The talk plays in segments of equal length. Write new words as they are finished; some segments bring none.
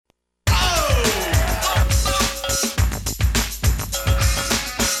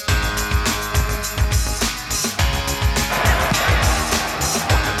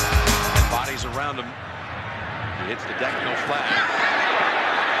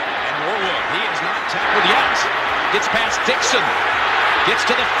Tackled yet. Gets past Dixon. Gets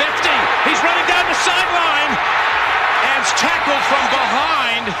to the 50. He's running down the sideline. And is tackled from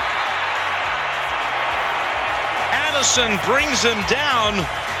behind. Addison brings him down.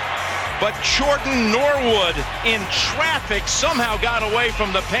 But Jordan Norwood in traffic somehow got away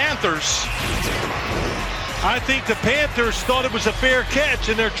from the Panthers. I think the Panthers thought it was a fair catch,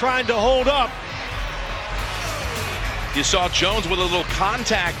 and they're trying to hold up. You saw Jones with a little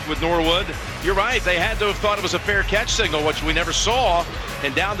contact with Norwood. You're right. They had to have thought it was a fair catch signal, which we never saw.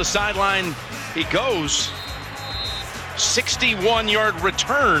 And down the sideline he goes. 61-yard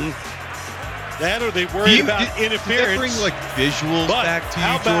return. That or they worry about interference. Did that bring like visuals back to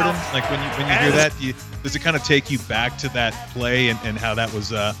you, Jordan? Like when you hear that, does it kind of take you back to that play and how that was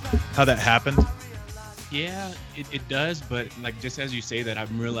how that happened? Yeah, it does. But like just as you say that,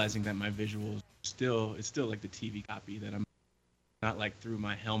 I'm realizing that my visuals it's still like the TV copy that I'm not like through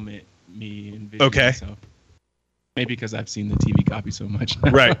my helmet me envisioning. Okay. So maybe because I've seen the TV copy so much.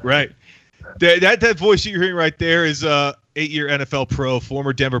 Right. That voice that you're hearing right there is 8-year NFL pro,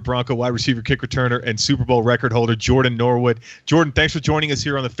 former Denver Bronco wide receiver, kick returner, and Super Bowl record holder Jordan Norwood. Jordan, thanks for joining us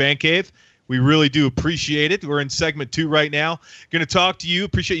here on the Fan Cave. We really do appreciate it. We're in segment 2 right now. Going to talk to you.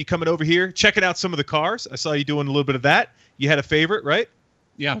 Appreciate you coming over here, checking out some of the cars. I saw you doing a little bit of that. You had a favorite, right?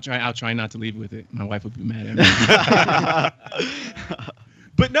 Yeah, I'll try not to leave with it. My wife would be mad at me.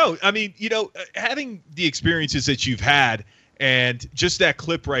 But no, I mean, having the experiences that you've had and just that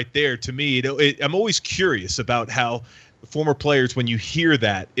clip right there, to me, I'm always curious about how former players, when you hear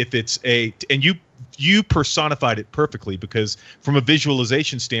that, if it's and you personified it perfectly, because from a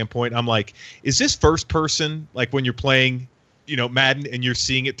visualization standpoint, I'm like, is this first person, like when you're playing, Madden and you're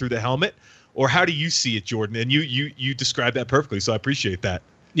seeing it through the helmet? Or how do you see it, Jordan? And you described that perfectly, so I appreciate that.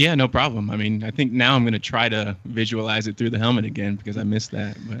 Yeah, no problem. I mean, I think now I'm going to try to visualize it through the helmet again because I missed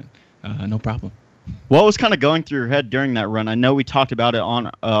that, but no problem. What was kind of going through your head during that run? I know we talked about it on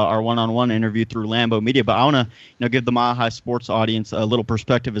our one-on-one interview through Lambeau Media, but I want to give the Mile High Sports audience a little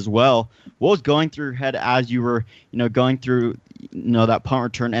perspective as well. What was going through your head as you were going through that punt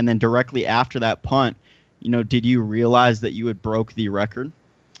return, and then directly after that punt, did you realize that you had broke the record?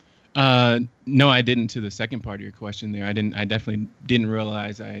 No, I didn't. To the second part of your question there, I definitely didn't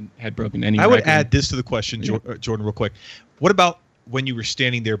realize I had broken any record. I would add this to the question, Jordan, real quick. What about when you were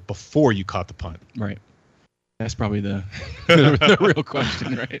standing there before you caught the punt? Right. That's probably the the real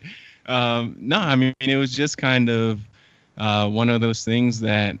question, right? No, I mean, it was just kind of one of those things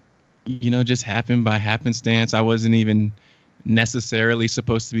that, just happened by happenstance. I wasn't even necessarily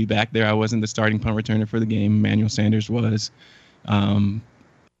supposed to be back there. I wasn't the starting punt returner for the game. Emmanuel Sanders was.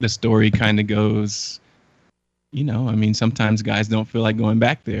 The story kind of goes, sometimes guys don't feel like going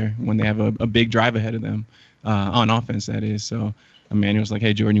back there when they have a big drive ahead of them, on offense, that is. So Emmanuel's like,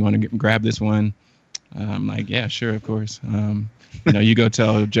 hey, Jordan, you want to grab this one? I'm like, yeah, sure, of course. You go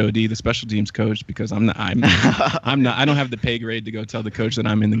tell Joe D, the special teams coach, because I don't have the pay grade to go tell the coach that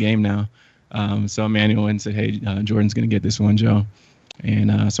I'm in the game now. So Emmanuel went and said, hey, Jordan's going to get this one, Joe.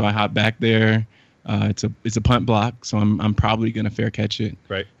 And so I hopped back there. It's a punt block, so I'm probably going to fair catch it.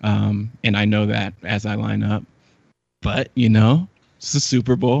 Right. And I know that as I line up. But, it's the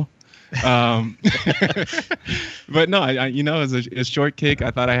Super Bowl. But no, as a short kick, I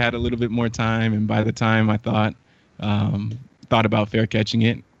thought I had a little bit more time. And by the time I thought about fair catching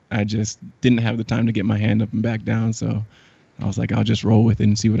it, I just didn't have the time to get my hand up and back down. So I was like, I'll just roll with it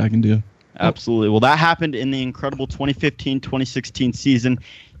and see what I can do. Absolutely. Well, that happened in the incredible 2015-2016 season.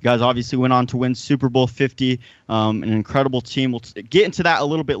 You guys obviously went on to win Super Bowl 50, an incredible team. We'll get into that a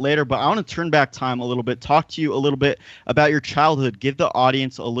little bit later, but I want to turn back time a little bit, talk to you a little bit about your childhood, give the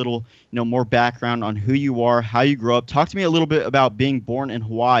audience a little more background on who you are, how you grew up. Talk to me a little bit about being born in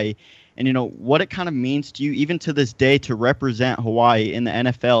Hawaii and, what it kind of means to you, even to this day, to represent Hawaii in the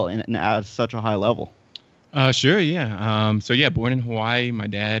NFL and at such a high level. Sure, yeah. Born in Hawaii. My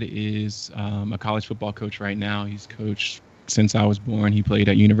dad is a college football coach right now. He's coached since I was born. He played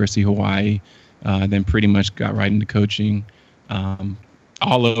at University of Hawaii, then pretty much got right into coaching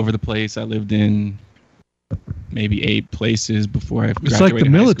all over the place. I lived in maybe 8 places before I graduated. It's like the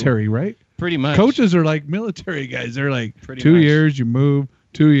military, right? Pretty much. Coaches are like military guys. They're like pretty 2 much. Years, you move,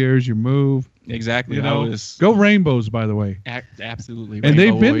 2 years, you move. Exactly. Go Rainbows, by the way. Absolutely. And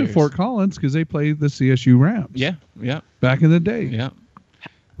they've been Warriors. to Fort Collins because they played the CSU Rams. Yeah. Back in the day. Yeah.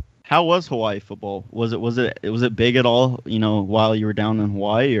 How was Hawaii football? Was it big at all, while you were down in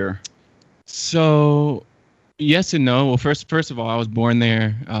Hawaii, or? So, yes and no. Well, first of all, I was born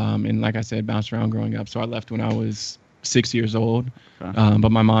there, and like I said, bounced around growing up. So I left when I was 6 years old. Okay.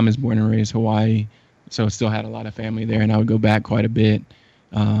 But my mom is born and raised Hawaii, so still had a lot of family there, and I would go back quite a bit.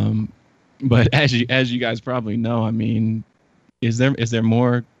 But as you guys probably know, I mean, is there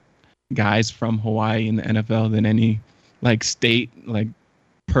more guys from Hawaii in the NFL than any like state, like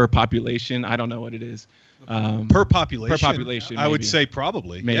per population? I don't know what it is. Per population, I would maybe. say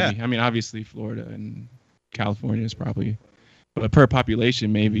probably. Maybe. Yeah. I mean, obviously Florida and California is probably, but per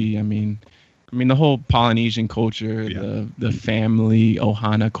population, maybe. I mean, the whole Polynesian culture, the family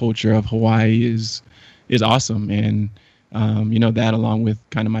Ohana culture of Hawaii is awesome, and that along with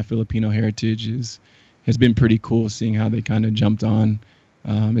kind of my Filipino heritage has been pretty cool seeing how they kind of jumped on,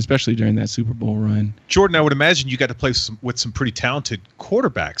 especially during that Super Bowl run. Jordan, I would imagine you got to play with some pretty talented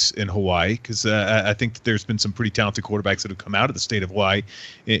quarterbacks in Hawaii, because I think that there's been some pretty talented quarterbacks that have come out of the state of Hawaii,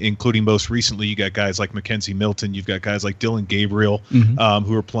 including most recently you got guys like Mackenzie Milton, you've got guys like Dylan Gabriel,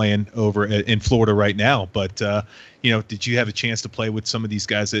 who are playing over in Florida right now. But did you have a chance to play with some of these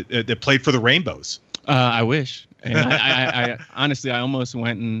guys that played for the Rainbows? I wish. And I honestly, I almost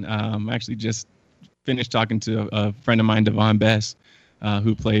went and actually just finished talking to a friend of mine, Devon Bess,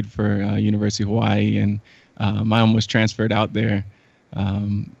 who played for University of Hawaii, and I almost transferred out there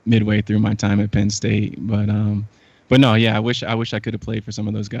midway through my time at Penn State. But no, yeah, I wish I could have played for some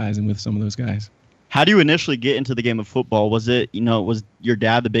of those guys and with some of those guys. How do you initially get into the game of football? Was your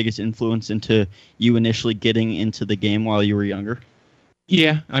dad the biggest influence into you initially getting into the game while you were younger?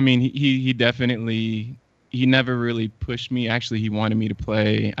 Yeah, I mean, he definitely, he never really pushed me. Actually, he wanted me to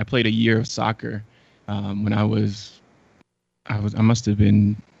play. I played a year of soccer when I must have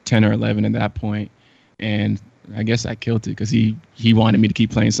been 10 or 11 at that point, and I guess I killed it because he wanted me to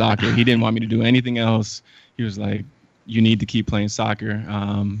keep playing soccer. He didn't want me to do anything else. He was like, you need to keep playing soccer.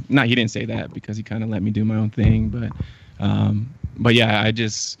 He didn't say that because he kind of let me do my own thing, but yeah, I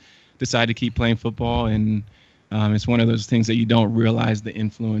just decided to keep playing football, and it's one of those things that you don't realize the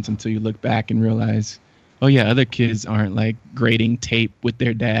influence until you look back and realize, oh yeah, other kids aren't like grading tape with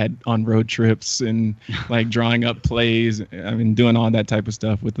their dad on road trips and like drawing up plays. I mean, doing all that type of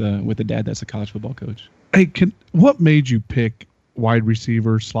stuff with a dad that's a college football coach. Hey, what made you pick wide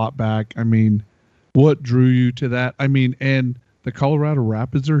receiver, slot back? I mean, what drew you to that? I mean, and the Colorado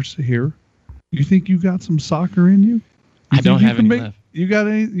Rapids are here. You think you got some soccer in you? I don't have any left. You got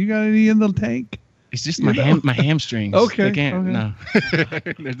any in the tank? It's just my hamstrings. Okay. No.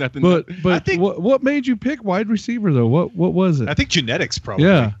 There's nothing. But I think, what made you pick wide receiver though? What was it? I think genetics probably.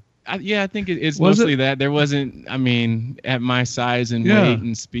 Yeah. I think it's mostly that. There wasn't. I mean, at my size and weight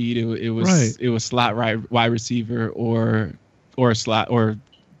and speed, it was slot wide receiver or slot or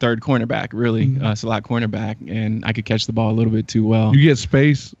third cornerback, really, slot cornerback, and I could catch the ball a little bit too well. You get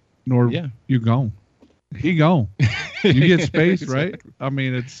space, you gone. He gone. You get space, right? I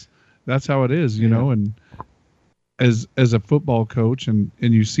mean, that's how it is, you know. And as a football coach, and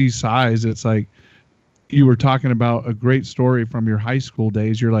you see size, it's like you were talking about a great story from your high school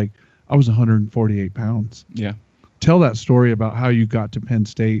days. You're like, I was 148 pounds. Yeah. Tell that story about how you got to Penn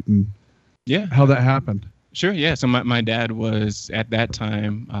State and how that happened. Sure. Yeah. So my dad was at that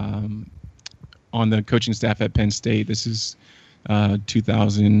time on the coaching staff at Penn State. This is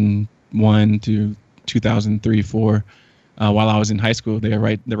 2001 to 2003-04. While I was in high school, they're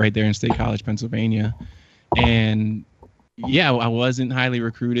right there in State College, Pennsylvania. And yeah, I wasn't highly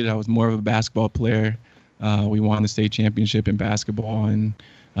recruited. I was more of a basketball player. We won the state championship in basketball, and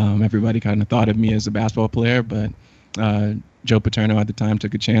everybody kind of thought of me as a basketball player. But Joe Paterno at the time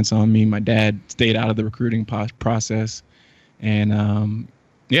took a chance on me. My dad stayed out of the recruiting process. And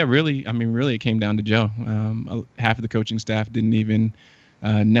really, it came down to Joe. Half of the coaching staff didn't even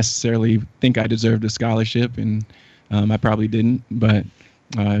necessarily think I deserved a scholarship, and I probably didn't, but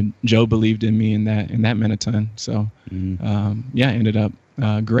Joe believed in me, and that meant a ton. So, ended up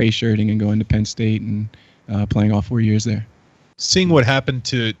gray shirting and going to Penn State and playing all 4 years there. Seeing what happened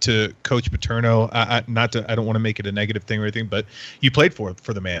to Coach Paterno, I don't want to make it a negative thing or anything, but you played for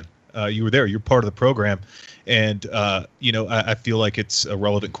the man. You were there. You're part of the program, and I feel like it's a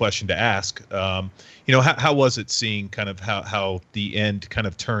relevant question to ask. How was it seeing kind of how the end kind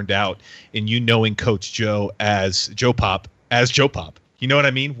of turned out, and knowing Coach Joe as Joe Pop? You know what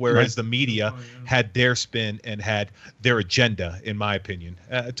I mean? Whereas the media had their spin and had their agenda, in my opinion.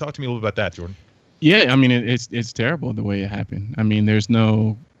 Talk to me a little bit about that, Jordan. Yeah, I mean, it's terrible the way it happened. I mean,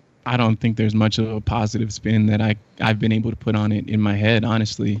 I don't think there's much of a positive spin that I've been able to put on it in my head,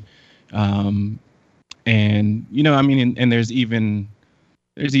 honestly. And there's even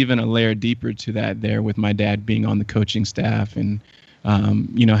a layer deeper to that there with my dad being on the coaching staff and,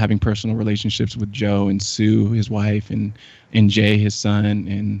 having personal relationships with Joe and Sue, his wife, and Jay, his son.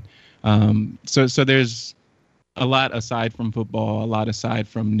 And so there's a lot aside from football, a lot aside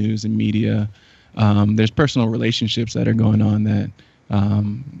from news and media. There's personal relationships that are going on that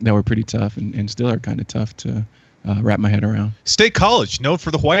that were pretty tough and still are kind of tough to wrap my head around. State College, known for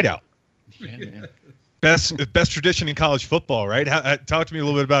the whiteout. Yeah. Best tradition in college football, right? Talk to me a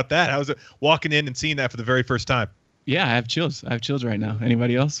little bit about that. How was it walking in and seeing that for the very first time? Yeah, I have chills. I have chills right now.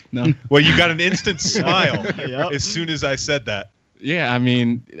 Anybody else? No. Well, you got an instant smile as soon as I said that. Yeah, I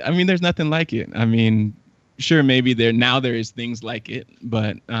mean, there's nothing like it. I mean, sure, maybe there is things like it,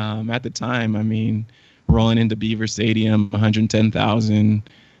 but at the time, I mean, rolling into Beaver Stadium, 110,000,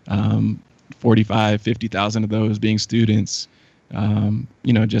 45, 50,000 of those being students,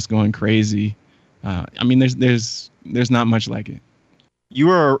 just going crazy. I mean, there's not much like it. You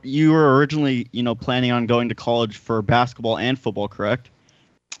were originally, planning on going to college for basketball and football, correct?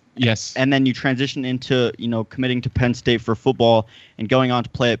 Yes. And then you transitioned into, committing to Penn State for football and going on to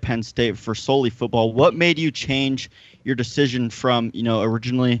play at Penn State for solely football. What made you change your decision from,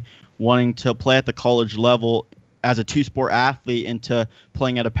 originally wanting to play at the college level as a two-sport athlete into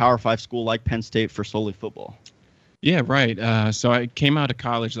playing at a Power 5 school like Penn State for solely football? Yeah, right. So I came out of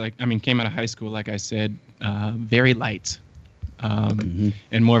college, came out of high school, like I said, very light. And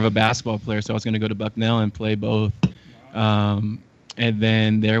more of a basketball player, so I was going to go to Bucknell and play both. And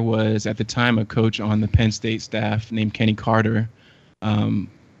then there was, at the time, a coach on the Penn State staff named Kenny Carter,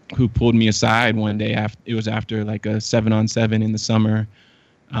 who pulled me aside one day. It was after like a 7-on-7 in the summer.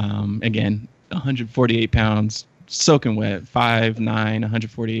 Again, 148 pounds, soaking wet, 5'9",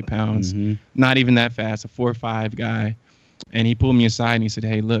 148 pounds, not even that fast, a 4'5" guy. And he pulled me aside and he said,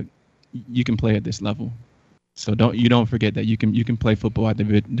 "Hey, look, you can play at this level. So don't forget that you can play football at the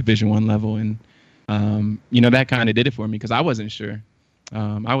Division I level." And that kind of did it for me because I wasn't sure.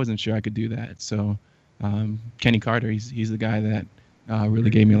 I wasn't sure I could do that. So Kenny Carter, he's the guy that really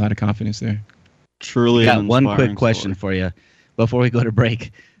gave me a lot of confidence there. Truly, got one quick question for you before we go to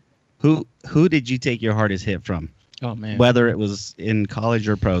break. Who did you take your hardest hit from? Oh man, whether it was in college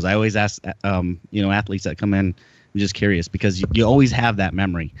or pros. I always ask athletes that come in. I'm just curious because you always have that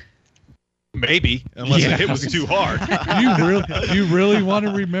memory. Maybe, unless the hit was too hard. You really want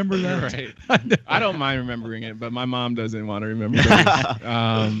to remember that? Right. I don't mind remembering it, but my mom doesn't want to remember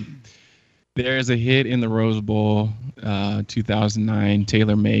it. There's a hit in the Rose Bowl, 2009.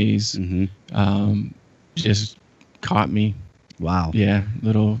 Taylor Mays just caught me. Wow. Yeah,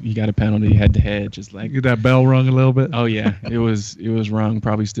 you got a penalty head to head, just like. Get that bell rung a little bit. Oh yeah, it was rung,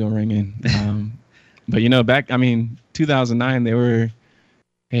 probably still ringing. But back, 2009, they were.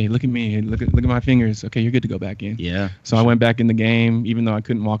 Hey, look at me. Look at my fingers. Okay, you're good to go back in. Yeah. So I went back in the game, even though I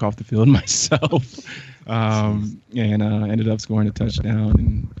couldn't walk off the field myself, and ended up scoring a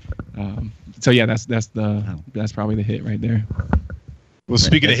touchdown. And so yeah, that's probably the hit right there. Well,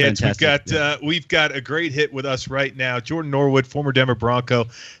 speaking of hits, fantastic. we've got a great hit with us right now. Jordan Norwood, former Denver Bronco,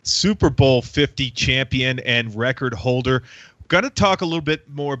 Super Bowl 50 champion and record holder. Going to talk a little bit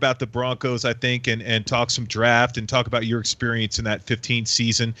more about the Broncos, I think, and talk some draft and talk about your experience in that 15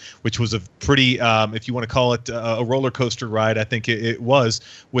 season, which was a pretty, if you want to call it a roller coaster ride, I think it was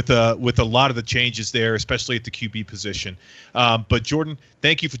with a lot of the changes there, especially at the QB position. But Jordan,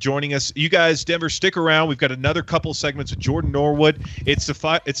 thank you for joining us. You guys, Denver, stick around. We've got another couple segments with Jordan Norwood. It's the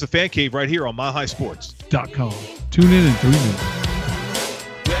Fan Cave right here on MileHighSports.com. Tune in 3 minutes.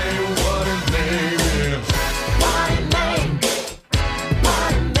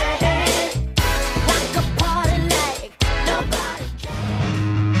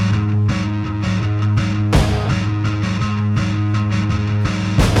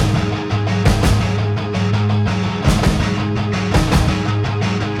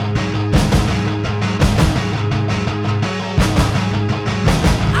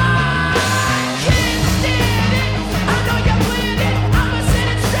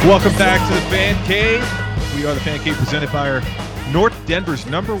 Welcome back to the Fan Cave. We are the Fan Cave presented by our North Denver's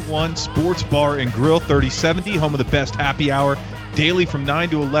 #1 sports bar and grill, 3070, home of the best happy hour, daily from 9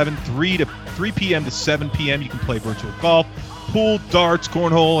 to 11, 3 p.m. to 7 p.m. You can play virtual golf, pool, darts,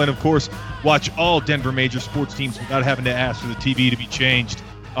 cornhole, and, of course, watch all Denver major sports teams without having to ask for the TV to be changed.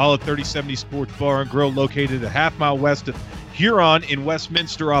 All at 3070 Sports Bar and Grill, located a half-mile west of Huron in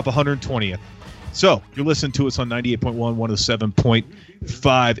Westminster off 120th. So, you're listening to us on 98.1,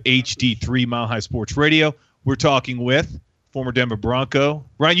 107.5 HD3 Mile High Sports Radio. We're talking with former Denver Bronco.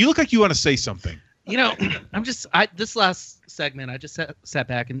 Ryan, you look like you want to say something. This last segment, I just sat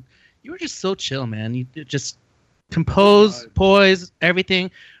back and you were just so chill, man. You just compose, poise,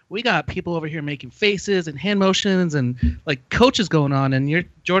 everything. We got people over here making faces and hand motions and like coaches going on. And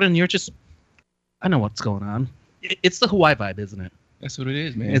Jordan, you're just, I know what's going on. It's the Hawaii vibe, isn't it? That's what it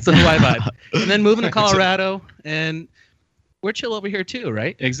is, man. It's a Hawaii vibe. And then moving to Colorado, and we're chill over here too,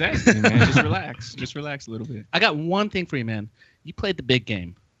 right? Exactly, man. Just relax. Just relax a little bit. I got one thing for you, man. You played the big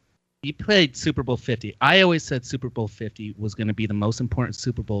game. You played Super Bowl 50. I always said Super Bowl 50 was going to be the most important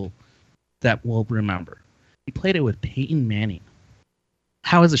Super Bowl that we'll remember. You played it with Peyton Manning.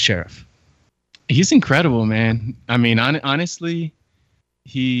 How is a sheriff? He's incredible, man. I mean, honestly,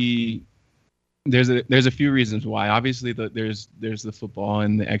 there's a few reasons why. Obviously, there's the football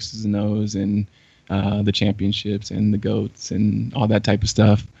and the X's and O's and the championships and the GOATs and all that type of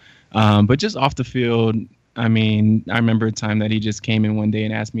stuff. But just off the field, I mean, I remember a time that he just came in one day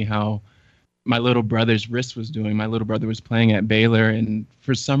and asked me how my little brother's wrist was doing. My little brother was playing at Baylor, and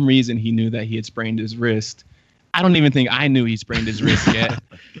for some reason, he knew that he had sprained his wrist. I don't even think I knew he sprained his wrist yet.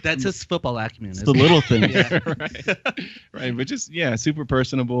 That's his football acumen. It's the little things. Yeah. Right. But just, super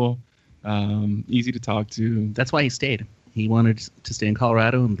personable, easy to talk to. That's why he stayed. He wanted to stay in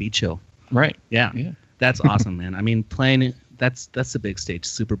Colorado and be chill. Right. Yeah. That's awesome, man. I mean, playing that's the big stage,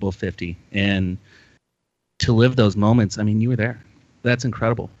 Super Bowl 50, and to live those moments. I mean, you were there. That's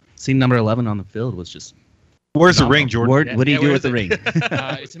incredible. Seeing number 11 on the field was just. Where's the ring, Jordan? What do you do with the ring?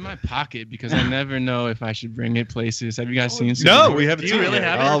 It's in my pocket because I never know if I should bring it places. Have you guys seen? No, we haven't. Do you really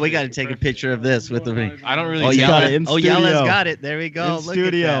have it? Oh, we got to take a picture of this with the ring. I don't really. Oh, you got it in studio. Yella's got it. There we go. In Look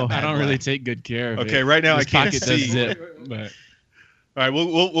studio. At that. I don't really take good care of it. Okay, right now This I can't pocket see. does zip, but All right,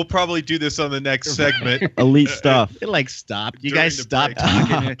 we'll probably do this on the next segment. Elite stuff. It stopped. You During guys the stopped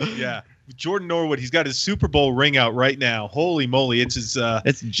break. talking. Yeah, Jordan Norwood. He's got his Super Bowl ring out right now. Holy moly! It's his.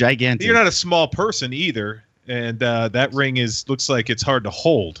 It's gigantic. You're not a small person either, and that ring looks like it's hard to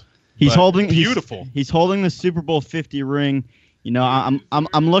hold. He's but holding beautiful. He's holding the Super Bowl 50 ring. You know,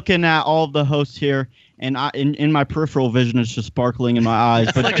 I'm looking at all of the hosts here, and in my peripheral vision, it's just sparkling in my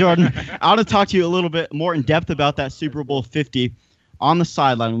eyes. But Jordan, I want to talk to you a little bit more in depth about that Super Bowl 50 on the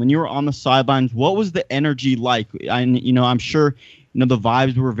sideline. When you were on the sidelines, what was the energy like? I'm sure the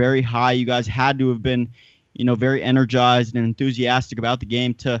vibes were very high. You guys had to have been very energized and enthusiastic about the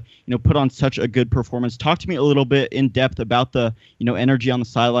game to, put on such a good performance. Talk to me a little bit in depth about the, energy on the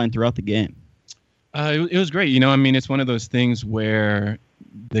sideline throughout the game. It was great. I mean, it's one of those things where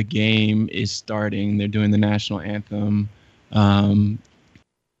the game is starting. They're doing the national anthem.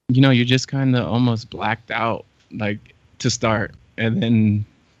 You're just kind of almost blacked out, like, to start. And then,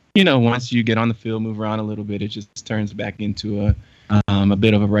 once you get on the field, move around a little bit, it just turns back into a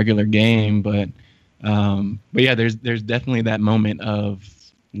bit of a regular game. But yeah, there's definitely that moment of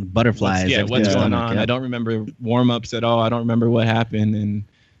butterflies. What's going on? I don't remember warm-ups at all. I don't remember what happened. And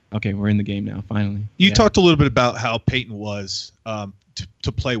okay, we're in the game now, finally. You talked a little bit about how Peyton was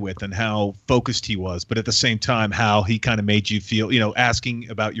to play with and how focused he was, but at the same time, how he kind of made you feel, asking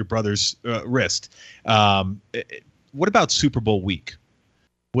about your brother's wrist. What about Super Bowl week?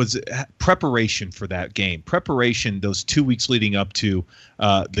 Was preparation for that game, those 2 weeks leading up to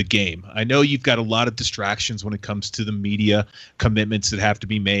the game? I know you've got a lot of distractions when it comes to the media commitments that have to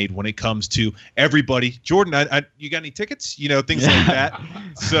be made, when it comes to everybody. Jordan, you got any tickets? Things like that.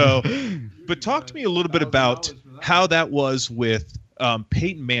 So, but talk to me a little bit about how that was with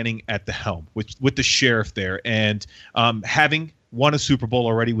Peyton Manning at the helm, with the sheriff there, and having won a Super Bowl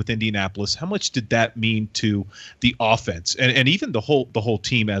already with Indianapolis. How much did that mean to the offense and even the whole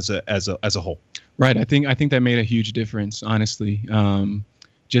team as a whole? Right. I think that made a huge difference, honestly.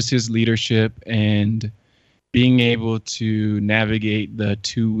 Just his leadership and being able to navigate the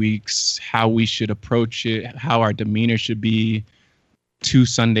 2 weeks, how we should approach it, how our demeanor should be 2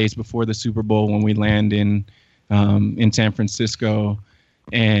 Sundays before the Super Bowl when we land in San Francisco.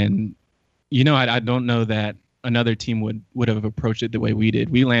 And, I don't know that another team would have approached it the way we did.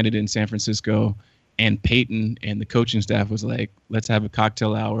 We landed in San Francisco, and Peyton and the coaching staff was like, let's have a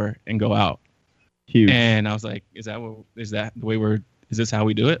cocktail hour and go out. Huge. And I was like, is this how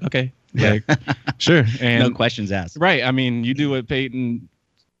we do it? Okay. Like, sure. And no questions asked. Right. I mean, you do what Peyton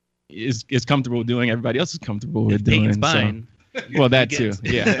is comfortable doing. Everybody else is comfortable with doing. Peyton's fine. Well, that too.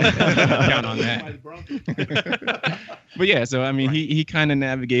 Yeah. Count on that. But yeah, so I mean, he kind of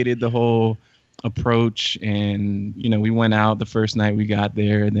navigated the whole approach, and we went out the first night we got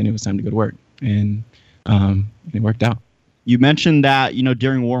there, and then it was time to go to work, and it worked out. You mentioned that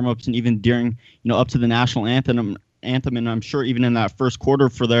during warm-ups and even during up to the national anthem, and I'm sure even in that first quarter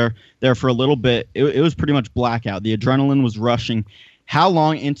for there for a little bit, it was pretty much blackout. The adrenaline was rushing. How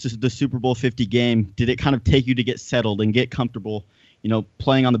long into the Super Bowl 50 game did it kind of take you to get settled and get comfortable,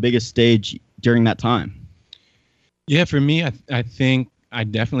 playing on the biggest stage during that time? Yeah, for me, I think I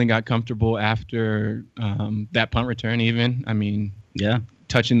definitely got comfortable after that punt return even. I mean,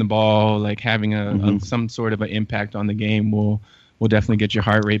 touching the ball, like having some sort of an impact on the game will definitely get your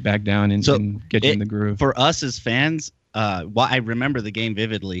heart rate back down and get you in the groove. For us as fans, I remember the game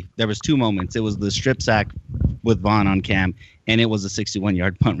vividly. There was 2 moments. It was the strip sack with Vaughn on cam, and it was a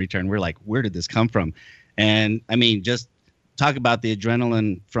 61-yard punt return. We're like, where did this come from? And I mean, just talk about the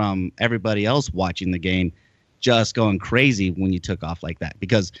adrenaline from everybody else watching the game, just going crazy when you took off like that,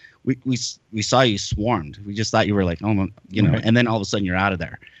 because we saw you swarmed. We just thought you were like, oh, you know, and then all of a sudden you're out of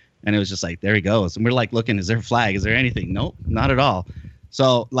there. And it was just like, there he goes. And we're like looking, is there a flag? Is there anything? Nope, not at all.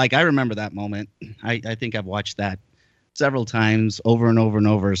 So, like, I remember that moment. I think I've watched that several times over and over and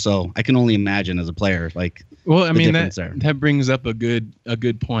over. So I can only imagine as a player, like, well, I mean, that brings up a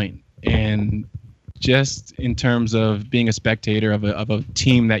good point. And just in terms of being a spectator of a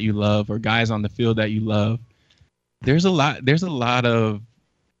team that you love, or guys on the field that you love, there's a lot of,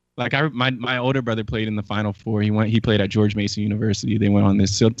 like, my older brother played in the Final Four. He played at George Mason University. They went on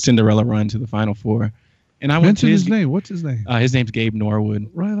this Cinderella run to the Final Four. And I went to his name. What's his name? His name's Gabe Norwood.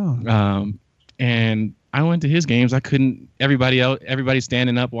 Right on. And I went to his games. I couldn't. Everybody's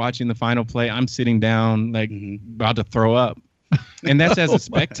standing up watching the final play. I'm sitting down, like, about to throw up. And that's as a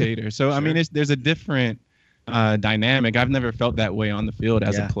spectator. So sure. I mean, there's a different dynamic. I've never felt that way on the field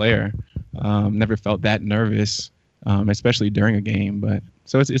as a player. Never felt that nervous, especially during a game. But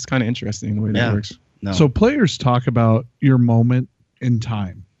so it's kind of interesting the way that works. No. So players talk about your moment in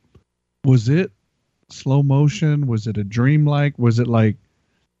time. Was it slow motion? Was it a dreamlike? Was it like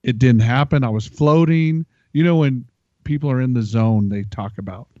it didn't happen? I was floating. You know, when people are in the zone, they talk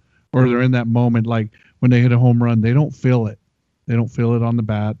about, or they're in that moment, like when they hit a home run, they don't feel it. They don't feel it on the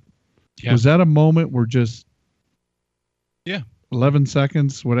bat. Yeah. Was that a moment where just 11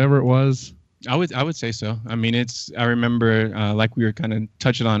 seconds, whatever it was? I would say so. I mean, I remember, like we were kind of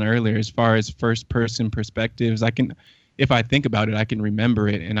touching on earlier, as far as first person perspectives, if I think about it, I can remember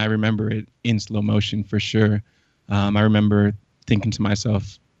it, and I remember it in slow motion for sure. I remember thinking to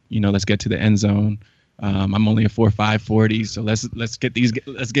myself, you know, let's get to the end zone. I'm only a 4.5 40, so let's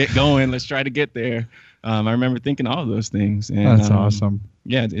get going. Let's try to get there. I remember thinking all of those things. And, that's awesome.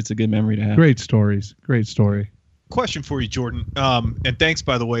 Yeah, it's a good memory to have. Great stories. Great story. Question for you, Jordan. And thanks,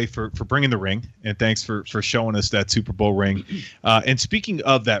 by the way, for bringing the ring, and thanks for showing us that Super Bowl ring. And speaking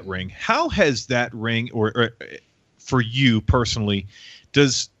of that ring, how has that ring, or for you personally,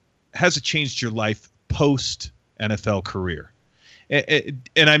 has it changed your life post NFL career?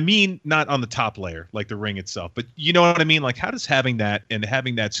 And I mean, not on the top layer, like the ring itself, but you know what I mean? Like, how does having that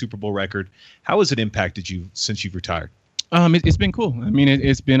Super Bowl record, how has it impacted you since you've retired? It's been cool. I mean,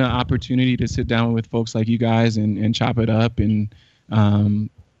 it's been an opportunity to sit down with folks like you guys and chop it up and,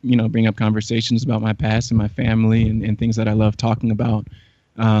 you know, bring up conversations about my past and my family and things that I love talking about.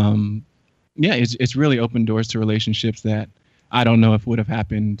 Yeah, it's really opened doors to relationships that I don't know if would have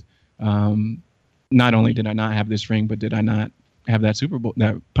happened. Not only did I not have this ring, but did I not have that Super Bowl,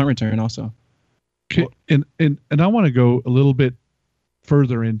 that punt return also. Okay, and I want to go a little bit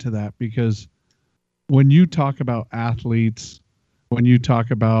further into that, because when you talk about athletes, when you talk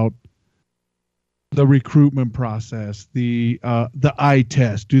about the recruitment process, the eye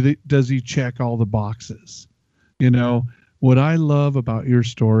test, does he check all the boxes? You know, what I love about your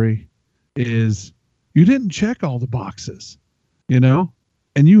story is you didn't check all the boxes, you know,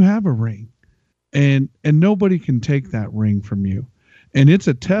 and you have a ring, and nobody can take that ring from you. And it's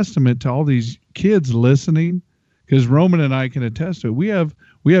a testament to all these kids listening, because Roman and I can attest to it. We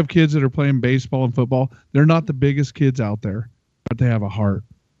have kids that are playing baseball and football. They're not the biggest kids out there, but they have a heart.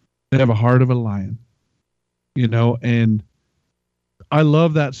 They have a heart of a lion, you know. And I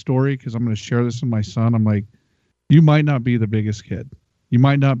love that story, because I'm going to share this with my son. I'm like, you might not be the biggest kid. You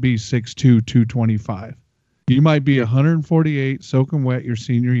might not be 6'2", 225. You might be 148, soaking wet your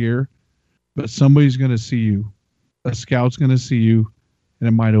senior year, but somebody's going to see you. A scout's going to see you, and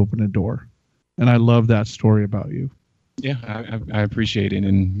it might open a door. And I love that story about you. Yeah, I appreciate it,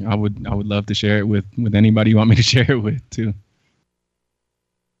 and I would love to share it with anybody you want me to share it with too.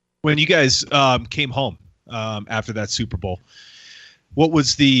 When you guys came home after that Super Bowl, what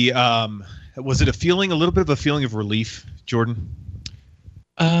was was it a little bit of a feeling of relief, Jordan?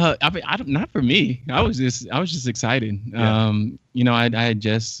 I mean, not for me. I was just excited. Yeah. You know, I had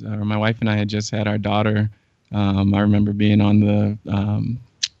just, my wife and I had just had our daughter. I remember being on the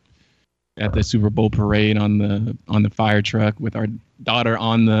at the Super Bowl parade on the fire truck with our daughter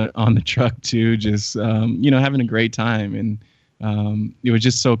on the truck too, just you know, having a great time. And it was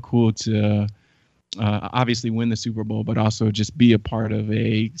just so cool to obviously win the Super Bowl, but also just be a part of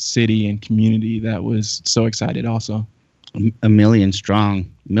a city and community that was so excited also. A million strong,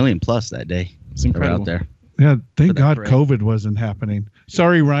 million plus that day. It's incredible out there. Yeah, thank God COVID wasn't happening.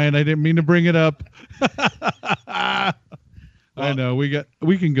 Sorry, Ryan, I didn't mean to bring it up. I know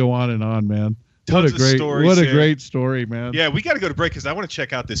we can go on and on, man. Tons of stories. What a great story, man. Yeah, we got to go to break because I want to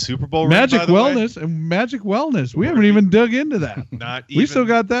check out this Super Bowl. Magic ring, by the Wellness way. and Magic Wellness. We haven't even dug into that. We still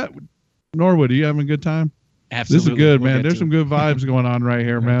got that. Norwood, are you having a good time? Absolutely. This is good, man. There's some good vibes going on right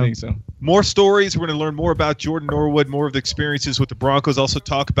here, man. I think so. More stories. We're going to learn more about Jordan Norwood, more of the experiences with the Broncos. Also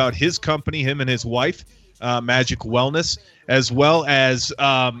talk about his company, him and his wife, Magic Wellness, as well as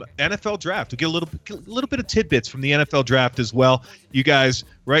NFL Draft. We'll get a little bit of tidbits from the NFL Draft as well. You guys,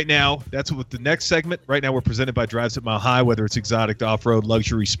 right now, that's what the next segment. Right now, we're presented by Drives at Mile High, whether it's exotic to off-road,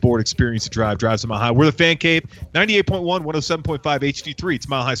 luxury, sport, experience to drive, Drives at Mile High. We're the Fan Cave, 98.1, 107.5 HD3. It's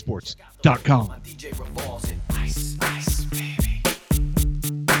MileHighSports.com. DJ revolves in ice, ice, baby.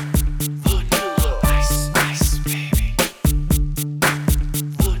 Ice, baby. Ice, ice, baby.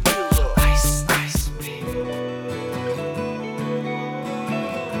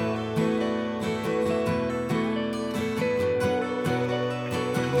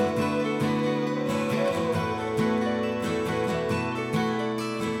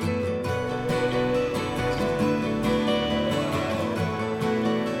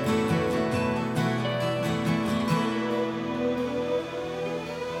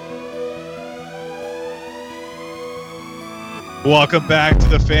 Welcome back to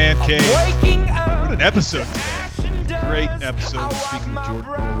the Fan Cave. What an episode today. Great episode. Speaking of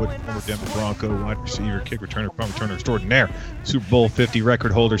Jordan Norwood, former Denver Bronco, wide receiver, kick returner, punt returner extraordinaire, Super Bowl 50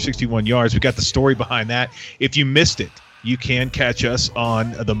 record holder, 61 yards. We got the story behind that. If you missed it, you can catch us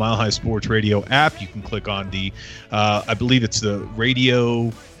on the Mile High Sports Radio app. You can click on the, I believe it's the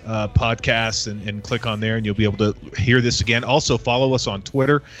radio podcast and click on there and you'll be able to hear this again. Also follow us on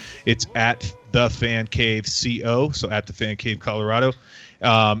Twitter. It's at the Fan Cave CO, so at the Fan Cave Colorado.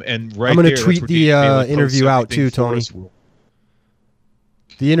 And right I'm going to there, tweet the interview out too, Tony.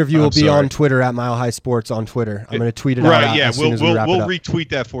 The interview will be on Twitter at Mile High Sports on Twitter. I'm going to tweet it out. Right, yeah, as soon as we wrap it up. retweet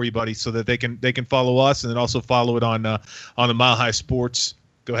that for you, buddy, so that they can follow us and then also follow it on the Mile High Sports.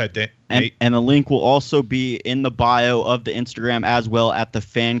 Go ahead, Dan. And the link will also be in the bio of the Instagram as well at the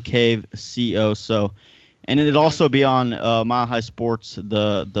Fan Cave CO. So, and it'll also be on Mile High Sports,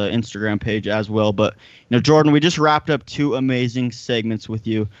 the Instagram page as well. But Jordan, we just wrapped up 2 amazing segments with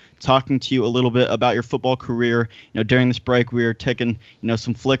you, talking to you a little bit about your football career. During this break, we were taking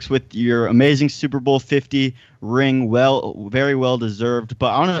some flicks with your amazing Super Bowl 50 ring, very well deserved.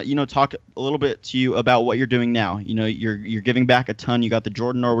 But I want to talk a little bit to you about what you're doing now. You're giving back a ton. You got the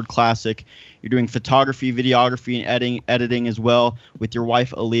Jordan Norwood Classic. You're doing photography, videography, and editing as well with your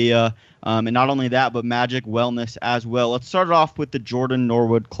wife Aaliyah. And not only that, but Magic Wellness as well. Let's start it off with the Jordan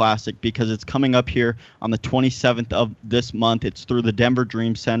Norwood Classic because it's coming up here on the 27th of this month. It's through the Denver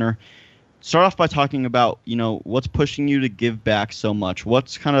Dream Center. Start off by talking about, what's pushing you to give back so much.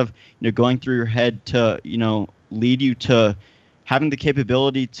 What's kind of, going through your head to, lead you to having the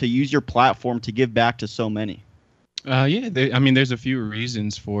capability to use your platform to give back to so many? There's a few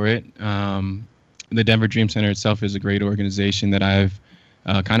reasons for it. The Denver Dream Center itself is a great organization that I've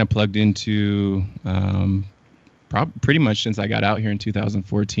kind of plugged into pretty much since I got out here in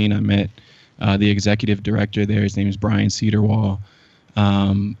 2014. I met the executive director there. His name is Brian Cedarwall.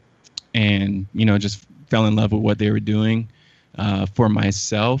 And just fell in love with what they were doing. For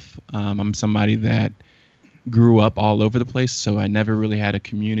myself, I'm somebody that grew up all over the place, so I never really had a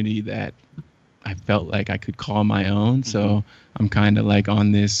community that I felt like I could call my own. So I'm kind of like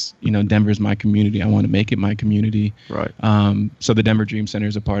on this, Denver's my community. I want to make it my community. Right. So the Denver Dream Center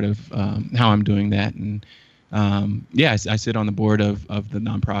is a part of how I'm doing that. And I sit on the board of the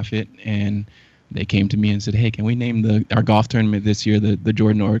nonprofit, and they came to me and said, "Hey, can we name our golf tournament this year the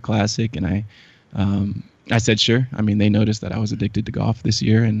Jordan Norwood Classic?" And I said, "Sure." I mean, they noticed that I was addicted to golf this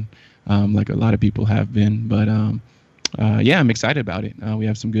year, and like a lot of people have been. But I'm excited about it. We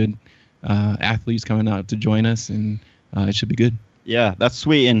have some good athletes coming out to join us, and it should be good. Yeah, that's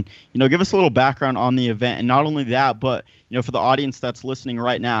sweet. And, give us a little background on the event. And not only that, but, for the audience that's listening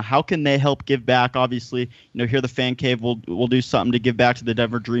right now, how can they help give back? Obviously, here the Fan Cave will do something to give back to the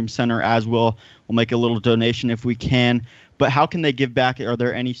Denver Dream Center as well. We'll make a little donation if we can. But how can they give back? Are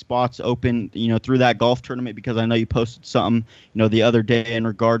there any spots open, through that golf tournament? Because I know you posted something, the other day in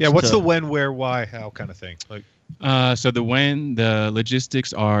regards to... Yeah, what's the when, where, why, how kind of thing? So the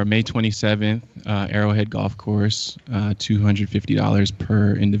logistics are May 27th, Arrowhead Golf Course, $250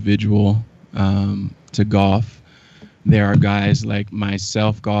 per individual to golf. There are guys like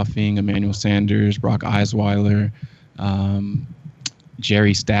myself golfing, Emmanuel Sanders, Brock Eisweiler,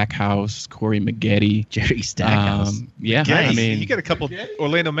 Jerry Stackhouse, Corey Maggette. Jerry Stackhouse. I mean, you got a couple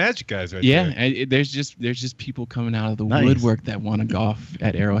Orlando Magic guys right there. Yeah, there's just people coming out of the woodwork that want to golf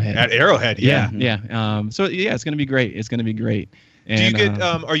at Arrowhead. At Arrowhead, yeah. So it's gonna be great. It's gonna be great. And, do you get?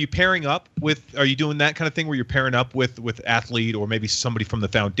 Are you pairing up with? Are you doing that kind of thing where you're pairing up with athlete or maybe somebody from the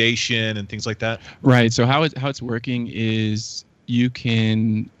foundation and things like that? Right. So how it's working is you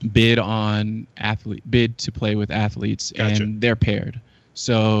can bid to play with athletes, Gotcha. and they're paired.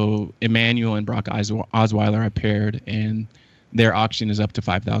 So Emmanuel and Brock Osweiler are paired, and their auction is up to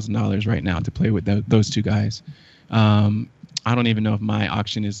 $5,000 right now to play with those two guys. I don't even know if my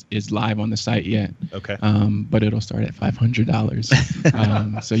auction is live on the site yet. Okay. But it'll start at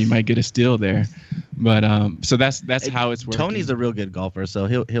 $500. So you might get a steal there. But so that's how it's working. Tony's a real good golfer, so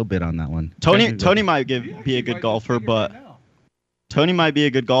he'll bid on that one. Tony might be a good golfer, but Tony might be a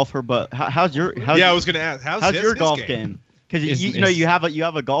good golfer. But how's your? I was going to ask. How's your his golf game? Because you have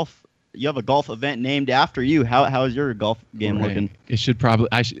a golf event named after you. How is your golf game looking? It should probably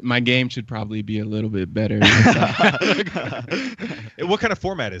my game should probably be a little bit better. What kind of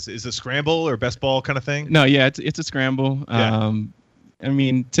format is it a scramble or best ball kind of thing? No, yeah, it's a scramble. Yeah. I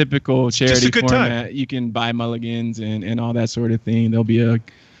mean, typical charity Just a good format. time. You can buy mulligans and all that sort of thing. There'll be a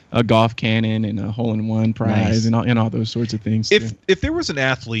golf cannon and a hole-in-one prize and all those sorts of things. If there was an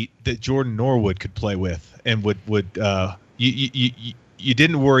athlete that Jordan Norwood could play with and would you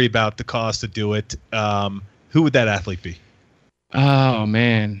didn't worry about the cost to do it, who would that athlete be? Oh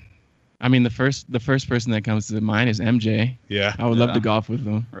man, I mean the first person that comes to mind is MJ. Yeah, I would love to golf with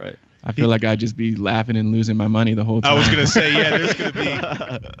him. Right. I feel like I'd just be laughing and losing my money the whole time. I was gonna say, yeah,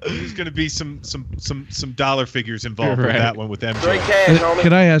 there's gonna be some dollar figures involved with that one with MJ.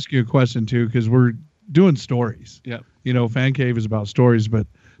 Can I ask you a question too? Because we're doing stories. Yeah. Fan Cave is about stories, but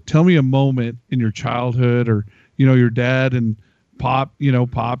tell me a moment in your childhood or your dad and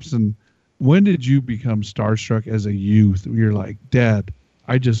pops, and when did you become starstruck as a youth? You're like, Dad,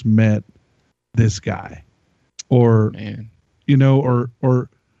 I just met this guy, or or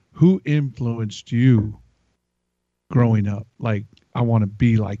who influenced you growing up? Like, I want to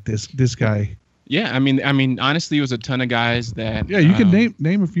be like this guy. Yeah, I mean, honestly, it was a ton of guys that. Yeah, you can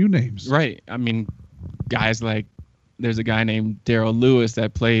name a few names. Right. I mean, guys like there's a guy named Darrell Lewis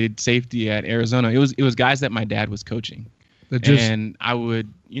that played safety at Arizona. It was guys that my dad was coaching. And I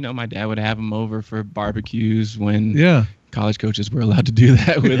would, my dad would have him over for barbecues when college coaches were allowed to do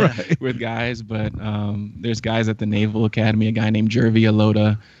that with guys. But there's guys at the Naval Academy, a guy named Jervy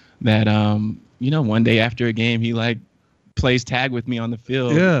Alota that, one day after a game, he plays tag with me on the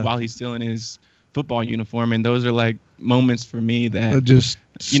field while he's still in his football uniform. And those are like moments for me that just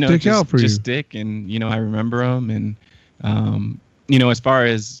stick out for you. Just stick. And, I remember them. And, as far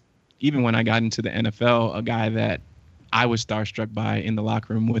as even when I got into the NFL, a guy that I was starstruck by in the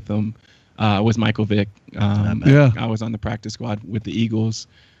locker room with him was Michael Vick. I was on the practice squad with the Eagles.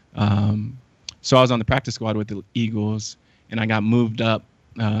 So I was on the practice squad with the Eagles, and I got moved up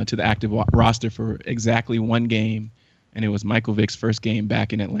to the active roster for exactly one game, and it was Michael Vick's first game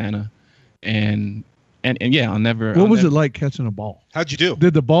back in Atlanta. And yeah, I'll never. What was it like catching a ball? How'd you do?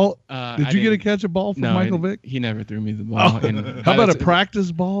 Did the ball? Did you get to catch a ball from Michael Vick? He never threw me the ball. How about a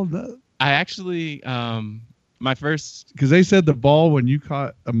practice ball? I actually. My first, because they said the ball when you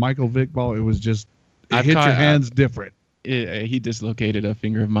caught a Michael Vick ball, it was just hit your hands different. He dislocated a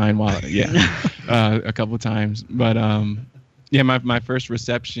finger of mine while a couple times. But my first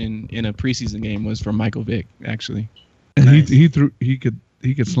reception in a preseason game was from Michael Vick actually. And he could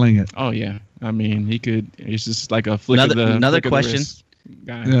sling it. Oh yeah, I mean he could. It's just like a flick of the another flick question. Of the wrist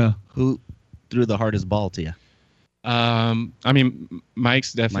guy. Yeah. Who threw the hardest ball to you? I mean,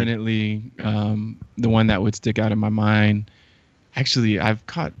 Mike's definitely the one that would stick out in my mind. Actually, I've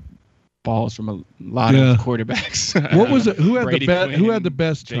caught balls from a lot of quarterbacks. What was it? Who had Brady the best? Quinn, Who had the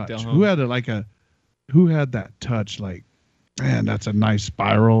best Jake touch? Delhomme. Who had who had that touch? Like, man, that's a nice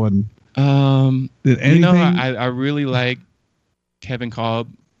spiral. And did anything? I really like Kevin Kolb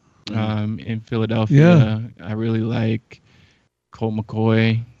in Philadelphia. Yeah. I really like Colt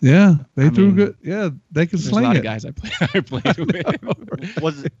McCoy. Yeah, they threw good. Yeah, they could sling it. There's a lot of guys I played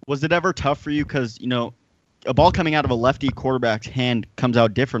with. Was it ever tough for you? Because a ball coming out of a lefty quarterback's hand comes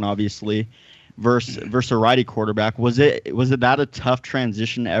out different, obviously, versus a righty quarterback. Was it that a tough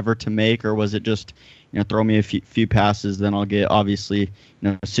transition ever to make, or was it just throw me a few passes, then I'll get obviously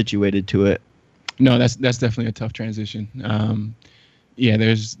situated to it? No, that's definitely a tough transition.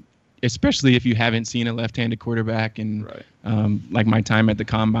 There's. Especially if you haven't seen a left-handed quarterback, and like my time at the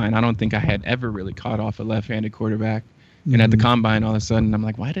combine, I don't think I had ever really caught off a left-handed quarterback. Mm-hmm. And at the combine, all of a sudden, I'm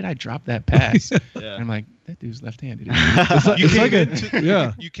like, why did I drop that pass? And I'm like, that dude's left-handed. You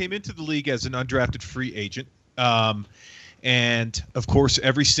came into the league as an undrafted free agent, And of course,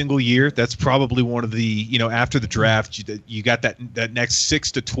 every single year, that's probably one of the, after the draft, you got that next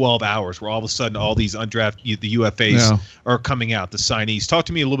 6 to 12 hours where all of a sudden all these undrafted, the UFAs are coming out, the signees. Talk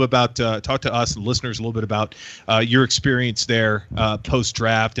to me a little bit about, talk to us and listeners a little bit about your experience there post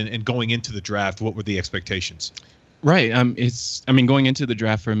draft and going into the draft. What were the expectations? Right. Going into the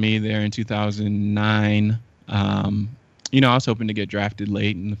draft for me there in 2009, I was hoping to get drafted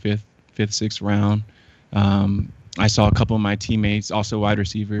late in the fifth, sixth round. I saw a couple of my teammates, also wide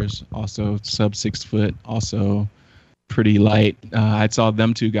receivers, also sub 6 foot, also pretty light. I saw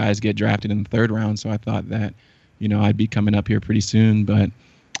them two guys get drafted in the 3rd round, so I thought that, I'd be coming up here pretty soon. But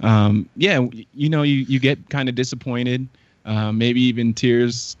you get kind of disappointed. Maybe even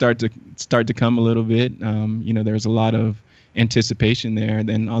tears start to come a little bit. There's a lot of anticipation there.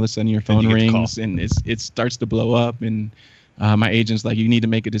 Then all of a sudden your phone rings and it starts to blow up, and my agent's like, you need to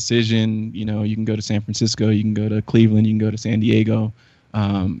make a decision. You can go to San Francisco, you can go to Cleveland, you can go to San Diego.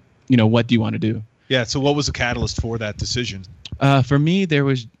 What do you want to do? Yeah. So what was the catalyst for that decision? For me,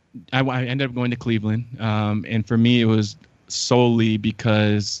 I ended up going to Cleveland. And for me, it was solely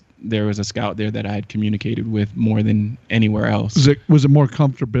because there was a scout there that I had communicated with more than anywhere else. Was it more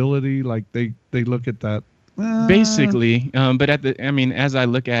comfortability? Like they look at that? Basically. But as I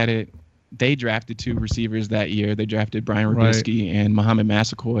look at it, they drafted 2 receivers that year. They drafted Brian Robisky and Muhammad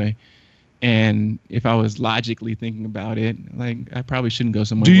Massaquoi. And if I was logically thinking about it, like I probably shouldn't go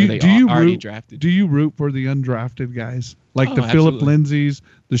somewhere where they already drafted. Do you root for the undrafted guys? Like the absolutely. Phillip Lindsays,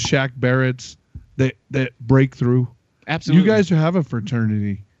 the Shaq Barretts, that break through? Absolutely. You guys have a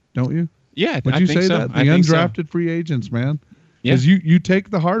fraternity, don't you? Yeah, Would you say so? That? The undrafted free agents, man. Because you take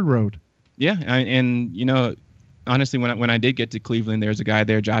the hard road. Yeah, honestly, when I did get to Cleveland, there's a guy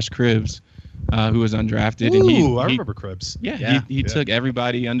there, Josh Cribbs, who was undrafted. Ooh, I remember Cribbs. Yeah, he took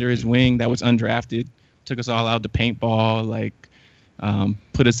everybody under his wing that was undrafted, took us all out to paintball,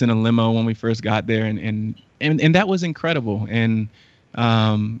 put us in a limo when we first got there, and that was incredible. And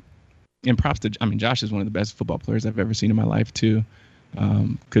props to, Josh is one of the best football players I've ever seen in my life too.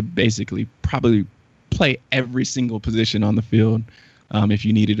 Could basically probably play every single position on the field if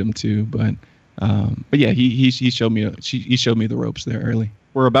you needed him to, but yeah, he showed me the ropes there early.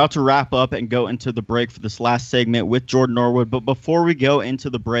 We're about to wrap up and go into the break for this last segment with Jordan Norwood. But before we go into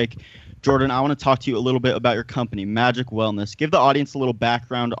the break, Jordan, I want to talk to you a little bit about your company, Magic Wellness. Give the audience a little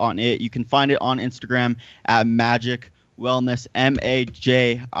background on it. You can find it on Instagram at Magic Wellness,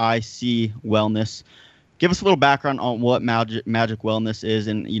 MAJIC Wellness. Give us a little background on what Magic Wellness is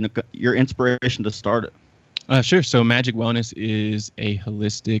and your inspiration to start it. Sure. So Magic Wellness is a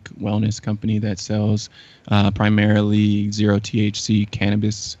holistic wellness company that sells primarily 0 THC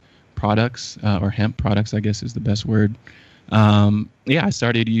cannabis products or hemp products, I guess is the best word. I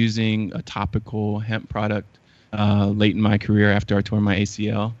started using a topical hemp product late in my career after I tore my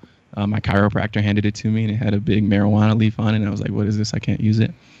ACL. My chiropractor handed it to me, and it had a big marijuana leaf on it. And I was like, what is this? I can't use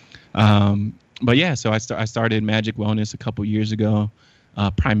it. So I started Magic Wellness a couple years ago,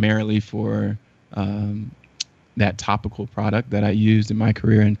 primarily for that topical product that I used in my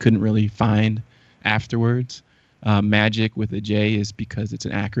career and couldn't really find afterwards. Magic with a J is because it's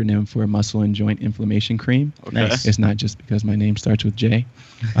an acronym for muscle and joint inflammation cream. Okay. It's not just because my name starts with J.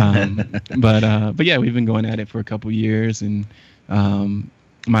 But yeah, we've been going at it for a couple years, and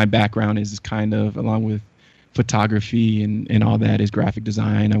my background is kind of, along with photography and all that, is graphic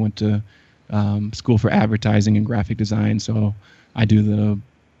design. I went to school for advertising and graphic design, so I do the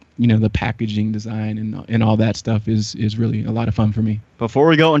packaging design and all that stuff is really a lot of fun for me. Before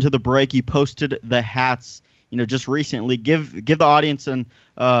we go into the break, you posted the hats, just recently. Give the audience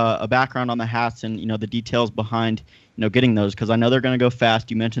a background on the hats and, the details behind, getting those, because I know they're going to go fast.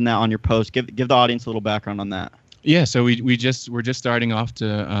 You mentioned that on your post. Give the audience a little background on that. Yeah, so we're just starting off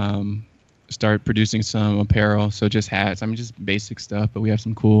to start producing some apparel. So just hats. Just basic stuff, but we have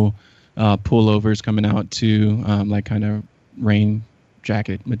some cool pullovers coming out too, like kind of rain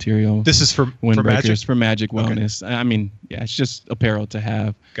jacket material. This is for Magic? For Magic Wellness. Okay. It's just apparel to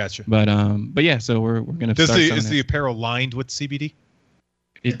have. Gotcha. But yeah, so we're gonna start. Is the apparel lined with CBD?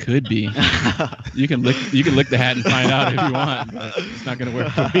 It could be. You can lick the hat and find out if you want, but it's not gonna work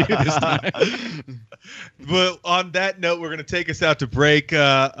for me this time. Well, on that note, we're gonna take us out to break.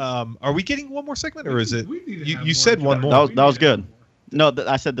 Are we getting one more segment, or is it? You said one more. That was good. No,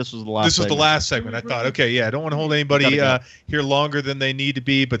 I said this was the last. This was the last segment. I thought, okay, yeah, I don't want to hold anybody here longer than they need to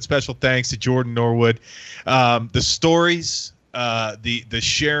be. But special thanks to Jordan Norwood. The stories the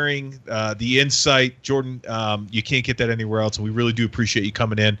sharing, the insight. Jordan, you can't get that anywhere else, and we really do appreciate you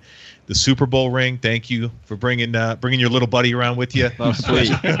coming in. The Super Bowl ring, thank you for bringing your little buddy around with you. Oh,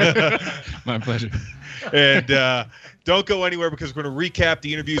 sweet. My pleasure. And don't go anywhere because we're going to recap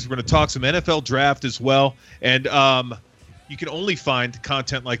the interviews. We're going to talk some NFL draft as well. And you can only find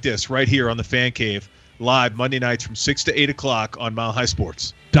content like this right here on the Fan Cave, live Monday nights from 6 to 8 o'clock on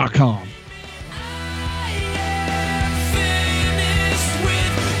MileHighSports.com.